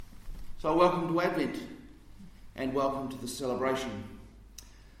So welcome to Advent and welcome to the celebration.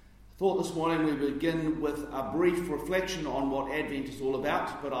 I thought this morning we would begin with a brief reflection on what Advent is all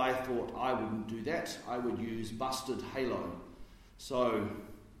about, but I thought I wouldn't do that. I would use Busted Halo. So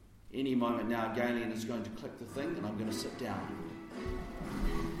any moment now Galen is going to click the thing and I'm going to sit down.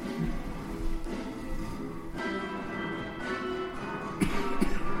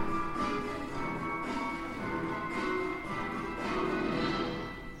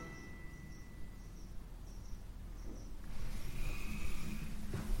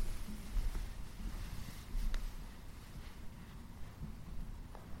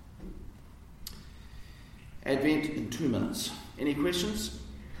 Advent in 2 minutes. Any questions?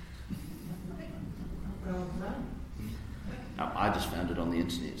 No, I just found it on the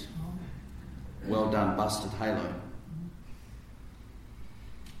internet. Well done, Busted Halo.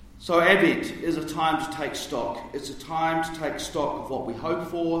 So Advent is a time to take stock. It's a time to take stock of what we hope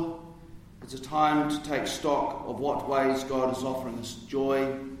for. It's a time to take stock of what ways God is offering us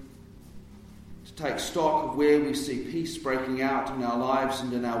joy. To take stock of where we see peace breaking out in our lives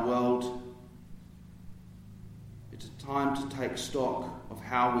and in our world. It's a time to take stock of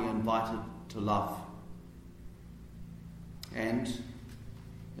how we are invited to love. And,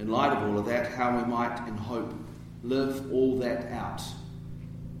 in light of all of that, how we might, in hope, live all that out.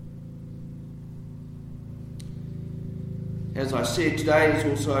 As I said, today is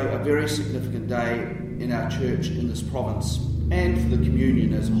also a very significant day in our church in this province, and for the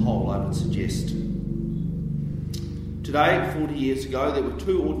communion as a whole, I would suggest. Today, 40 years ago, there were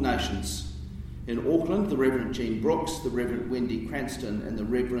 2 ordinations. In Auckland, the Reverend Jean Brooks, the Reverend Wendy Cranston and the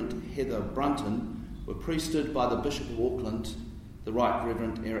Reverend Heather Brunton were priested by the Bishop of Auckland, the Right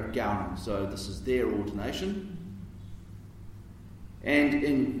Reverend Eric Gowran. So this is their ordination. And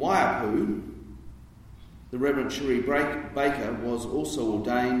in Waiapu, the Reverend Cherie Baker was also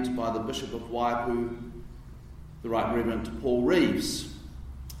ordained by the Bishop of Waiapu, the Right Reverend Paul Reeves.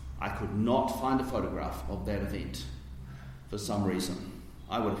 I could not find a photograph of that event for some reason.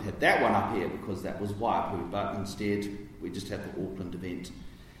 I would have had that one up here because that was Waiapu, but instead we just had the Auckland event.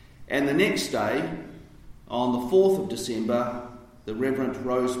 And the next day, on the 4th of December, the Reverend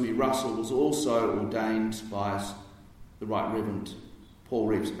Rosemary Russell was also ordained by the Right Reverend Paul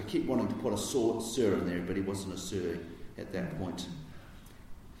Reeves. I keep wanting to put a sir in there, but he wasn't a sir at that point.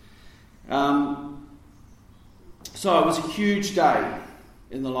 So it was a huge day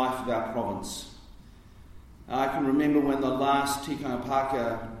in the life of our province. I can remember when the last Tikanga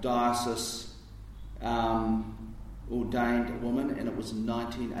Pākehā diocese ordained a woman, and it was in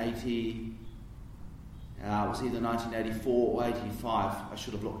 1980. It was either 1984 or 85. I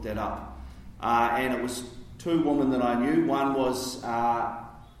should have looked that up. And it was 2 women that I knew. One was a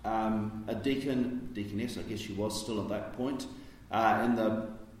deaconess, I guess she was still at that point, in the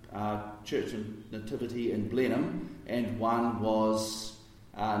Church of Nativity in Blenheim, and one was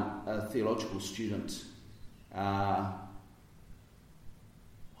a theological student.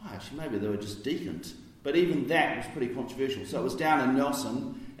 Actually, maybe they were just deacons. But even that was pretty controversial. So it was down in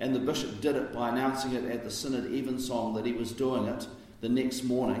Nelson, and the bishop did it by announcing it at the Synod Evensong that he was doing it the next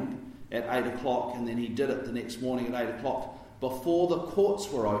morning at 8 o'clock, and then he did it the next morning at 8 o'clock before the courts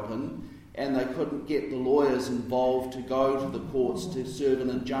were open, and they couldn't get the lawyers involved to go to the courts to serve an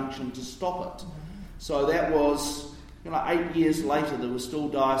injunction to stop it. So that was... 8 years later, there were still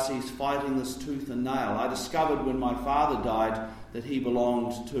dioceses fighting this tooth and nail. I discovered when my father died that he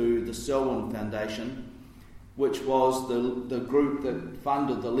belonged to the Selwyn Foundation, which was the group that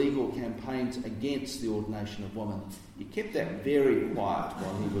funded the legal campaigns against the ordination of women. He kept that very quiet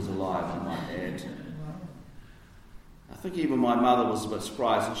while he was alive, I might add. I think even my mother was a bit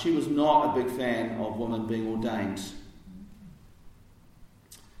surprised, and she was not a big fan of women being ordained.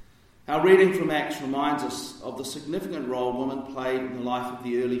 Our reading from Acts reminds us of the significant role women played in the life of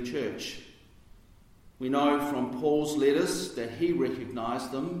the early church. We know from Paul's letters that he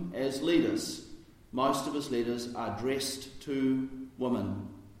recognised them as leaders. Most of his letters are addressed to women.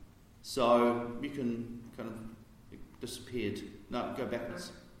 So you can kind of... It disappeared. No, go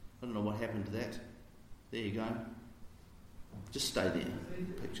backwards. I don't know what happened to that. There you go. Just stay there,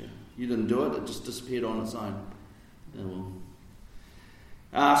 picture. You didn't do it, it just disappeared on its own. Oh, well.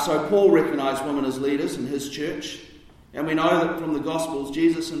 So Paul recognised women as leaders in his church, and we know that from the Gospels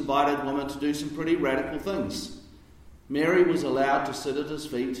Jesus invited women to do some pretty radical things. Mary was allowed to sit at his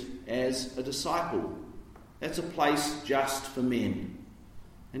feet as a disciple. That's a place just for men.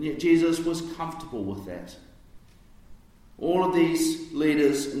 And yet Jesus was comfortable with that. All of these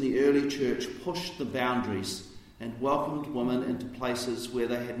leaders in the early church pushed the boundaries and welcomed women into places where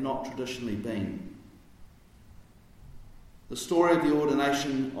they had not traditionally been. The story of the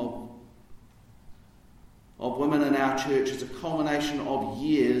ordination of our church is a culmination of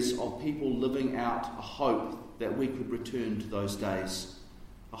years of people living out a hope that we could return to those days.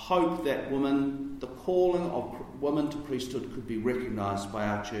 A hope that the calling of women to priesthood could be recognised by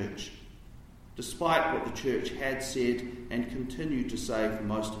our church, despite what the church had said and continued to say for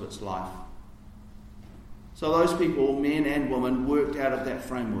most of its life. So those people, men and women, worked out of that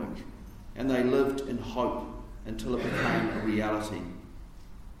framework, and they lived in hope until it became a reality.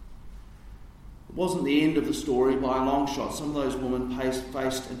 It wasn't the end of the story by a long shot. Some of those women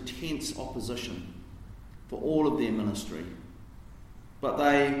faced intense opposition for all of their ministry. But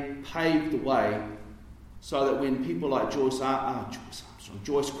they paved the way so that when people like Joyce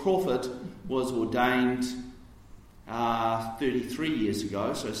Crawford was ordained 33 years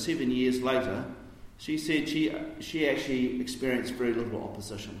ago, so 7 years later, she said she actually experienced very little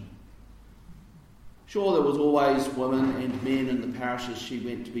opposition. Sure, there was always women and men in the parishes she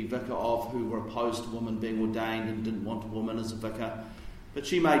went to be vicar of who were opposed to women being ordained and didn't want a woman as a vicar, but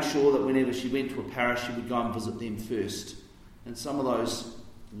she made sure that whenever she went to a parish, she would go and visit them first. And some of those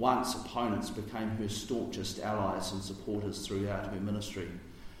once opponents became her staunchest allies and supporters throughout her ministry.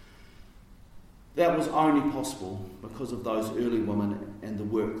 That was only possible because of those early women and the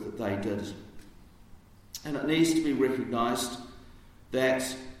work that they did. And it needs to be recognised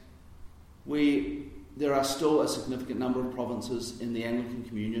that there are still a significant number of provinces in the Anglican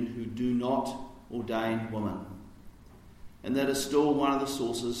Communion who do not ordain women. And that is still one of the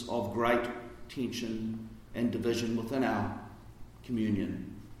sources of great tension and division within our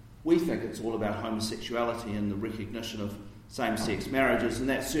communion. We think it's all about homosexuality and the recognition of same-sex marriages, and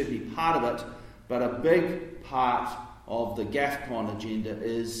that's certainly part of it, but a big part of the GAFCON agenda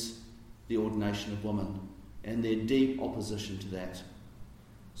is the ordination of women and their deep opposition to that.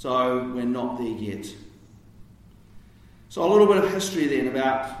 So we're not there yet. So a little bit of history then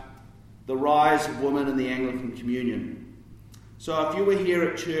about the rise of women in the Anglican Communion. So if you were here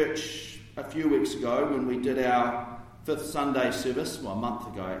at church a few weeks ago when we did our fifth Sunday service, well, a month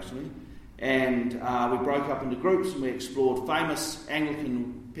ago actually, and we broke up into groups and we explored famous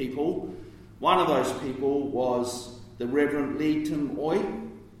Anglican people. One of those people was the Reverend Lee Tim Oi,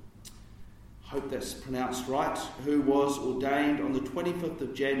 hope that's pronounced right, who was ordained on the 25th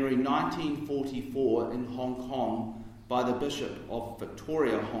of January 1944 in Hong Kong by the Bishop of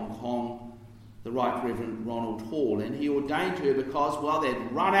Victoria, Hong Kong, the Right Reverend Ronald Hall. And he ordained her because, well,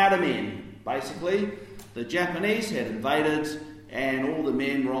 they'd run out of men, basically. The Japanese had invaded and all the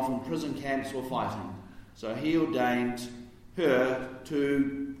men were off in prison camps or fighting. So he ordained her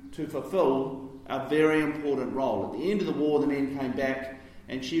to fulfill a very important role. At the end of the war, the men came back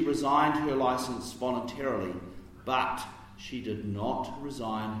and she resigned her licence voluntarily, but she did not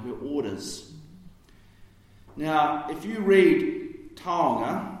resign her orders. Now, if you read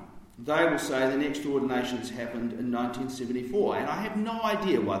Taonga, they will say the next ordinations happened in 1974, and I have no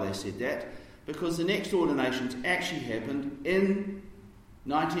idea why they said that, because the next ordinations actually happened in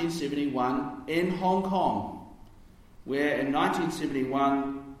 1971 in Hong Kong, where in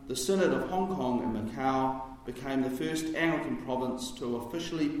 1971 the Synod of Hong Kong and Macau became the first Anglican province to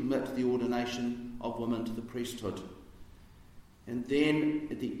officially permit the ordination of women to the priesthood. And then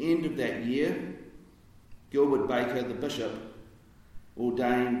at the end of that year, Gilbert Baker, the bishop,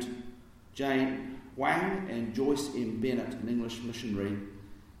 ordained Jane Wang and Joyce M. Bennett, an English missionary,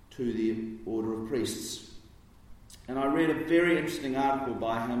 to the order of priests. And I read a very interesting article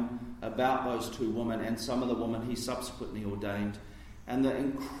by him about those two women and some of the women he subsequently ordained, and the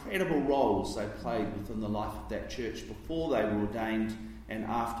incredible roles they played within the life of that church before they were ordained and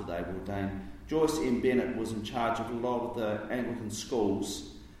after they were ordained. Joyce M. Bennett was in charge of a lot of the Anglican schools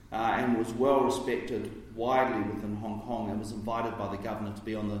and was well respected widely within Hong Kong and was invited by the governor to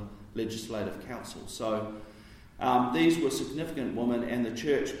be on the Legislative Council. So these were significant women, and the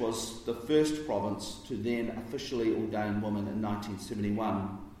church was the first province to then officially ordain women in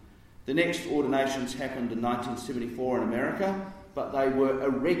 1971. The next ordinations happened in 1974 in America, but they were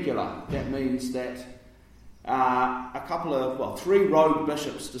irregular. That means that three rogue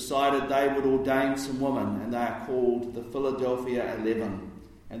bishops decided they would ordain some women, and they are called the Philadelphia 11.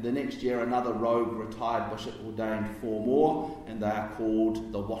 And the next year, another rogue retired bishop ordained 4 more, and they are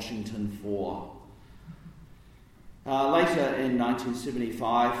called the Washington 4. Later in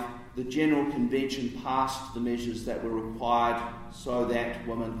 1975, the General Convention passed the measures that were required so that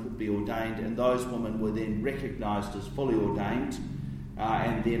women could be ordained, and those women were then recognised as fully ordained,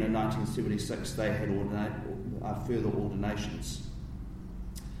 and then in 1976 they had further ordinations.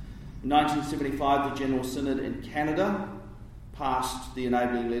 In 1975, the General Synod in Canada passed the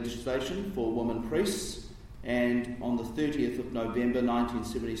enabling legislation for women priests, and on the 30th of November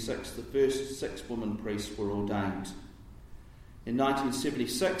 1976, the first 6 women priests were ordained. In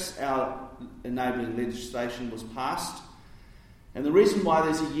 1976, our enabling legislation was passed, and the reason why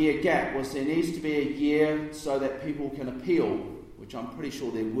there's a year gap was there needs to be a year so that people can appeal, which I'm pretty sure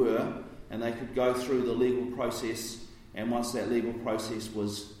there were, and they could go through the legal process, and once that legal process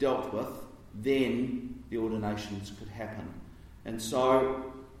was dealt with, then the ordinations could happen. And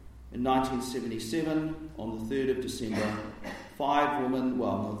so, in 1977, on the 3rd of December, 5 women,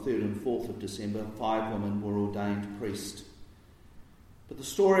 well, on the 3rd and 4th of December, 5 women were ordained priests. But the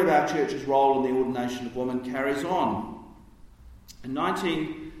story of our church's role in the ordination of women carries on. In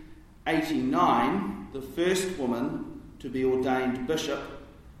 1989, the first woman to be ordained bishop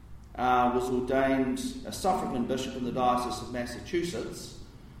was ordained a suffragan bishop in the Diocese of Massachusetts,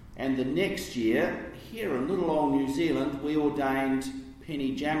 and the next year, here in little old New Zealand, we ordained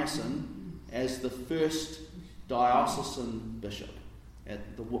Penny Jamison as the first diocesan bishop,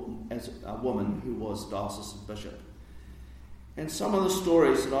 as a woman who was diocesan bishop. And some of the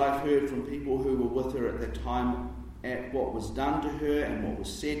stories that I've heard from people who were with her at that time, at what was done to her and what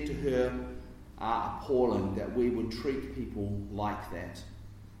was said to her, are appalling, that we would treat people like that.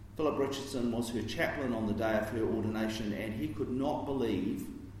 Philip Richardson was her chaplain on the day of her ordination, and he could not believe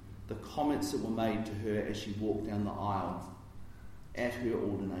the comments that were made to her as she walked down the aisle at her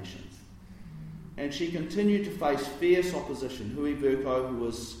ordination. And she continued to face fierce opposition. Hui Verko, who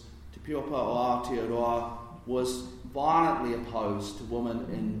was Te Piopa o Aotearoa, was violently opposed to women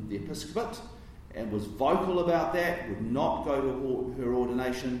in the episcopate and was vocal about that, would not go to her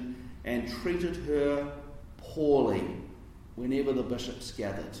ordination, and treated her poorly whenever the bishops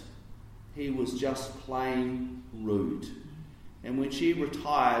gathered. He was just plain rude. And when she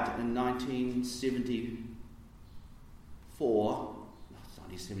retired in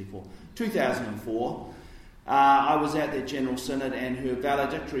 2004, I was at the General Synod, and her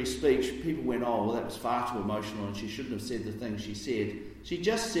valedictory speech, people went, oh, well, that was far too emotional and she shouldn't have said the things she said. She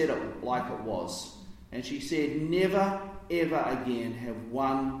just said it like it was. And she said, never, ever again have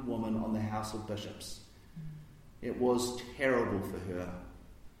one woman on the House of Bishops. It was terrible for her.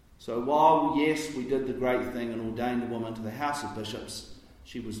 So while, yes, we did the great thing and ordained a woman to the House of Bishops,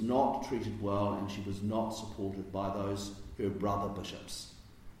 she was not treated well and she was not supported by those, her brother bishops.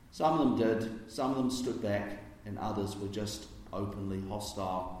 Some of them did, some of them stood back, and others were just openly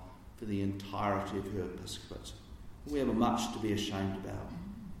hostile for the entirety of her episcopate. We have much to be ashamed about.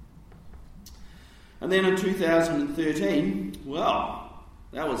 And then in 2013, well,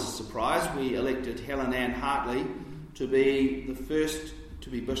 that was a surprise. We elected Helen Ann Hartley to be the first to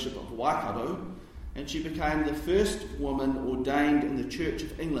be Bishop of Waikato, and she became the first woman ordained in the Church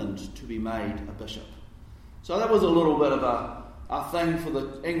of England to be made a bishop. So that was a little bit of a thing for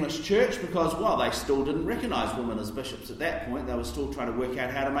the English church because, well, they still didn't recognise women as bishops at that point. They were still trying to work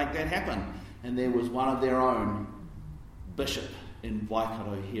out how to make that happen. And there was one of their own, bishop in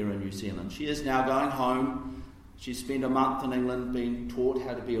Waikato here in New Zealand. She is now going home. She spent a month in England being taught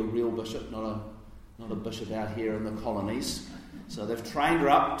how to be a real bishop, not a bishop out here in the colonies. So they've trained her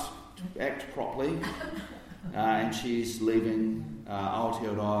up to act properly, and she's leaving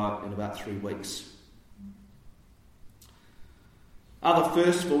Aotearoa in about 3 weeks. Other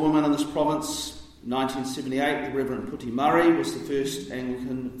firsts for women in this province, 1978, the Reverend Puti Murray was the first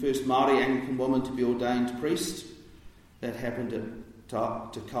Māori Anglican woman to be ordained priest. That happened at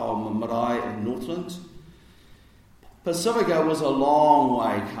Te Kao Marae in Northland. Pacifica was a long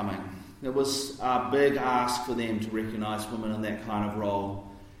way coming. There was a big ask for them to recognise women in that kind of role.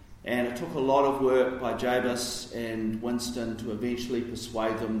 And it took a lot of work by Jabez and Winston to eventually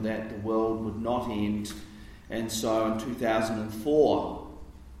persuade them that the world would not end. And so in 2004,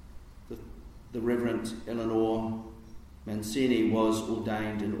 the Reverend Eleanor Mancini was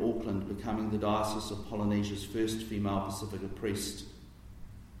ordained in Auckland, becoming the Diocese of Polynesia's first female Pacifica priest.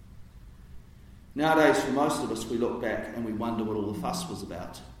 Nowadays, for most of us, we look back and we wonder what all the fuss was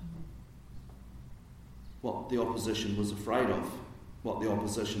about. What the opposition was afraid of. What the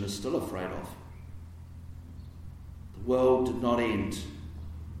opposition is still afraid of. The world did not end.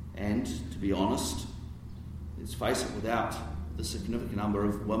 And, to be honest, let's face it, without the significant number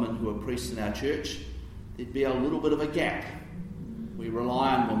of women who are priests in our church, there'd be a little bit of a gap. We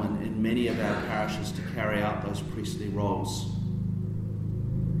rely on women in many of our parishes to carry out those priestly roles.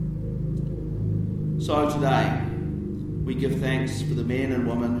 So today, we give thanks for the men and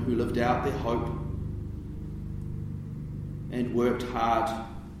women who lived out their hope and worked hard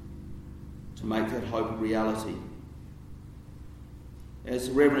to make that hope a reality. As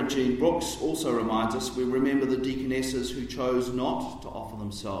the Reverend Jean Brooks also reminds us, we remember the deaconesses who chose not to offer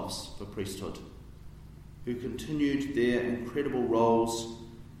themselves for priesthood. who continued their incredible roles,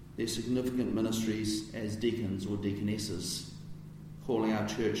 their significant ministries as deacons or deaconesses, calling our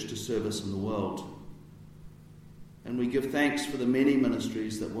church to service in the world. And we give thanks for the many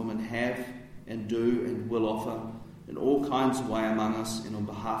ministries that women have and do and will offer in all kinds of way among us and on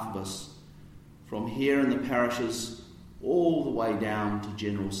behalf of us, from here in the parishes all the way down to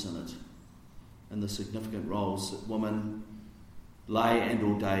General Synod, and the significant roles that women lay and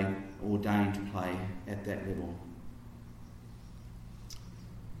ordain to play at that level.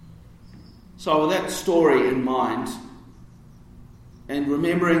 So with that story in mind, and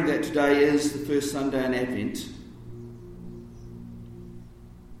remembering that today is the first Sunday in Advent,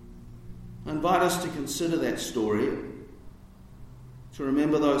 I invite us to consider that story, to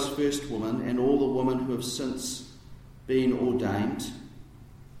remember those first women and all the women who have since been ordained,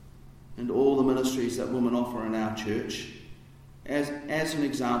 and all the ministries that women offer in our church, as an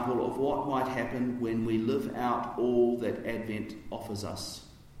example of what might happen when we live out all that Advent offers us.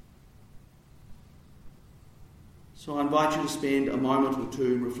 So I invite you to spend a moment or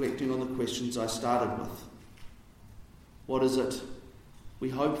two reflecting on the questions I started with. What is it we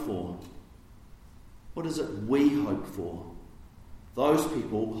hope for? What is it we hope for? Those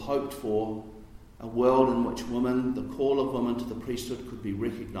people hoped for a world in which women, the call of women to the priesthood, could be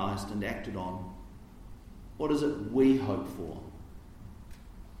recognised and acted on. What is it we hope for?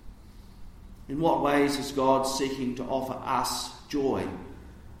 In what ways is God seeking to offer us joy?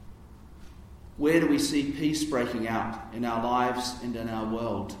 Where do we see peace breaking out in our lives and in our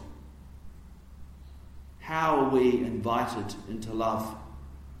world? How are we invited into love?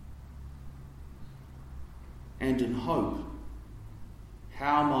 And in hope,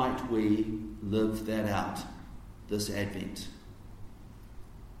 how might we live that out this Advent?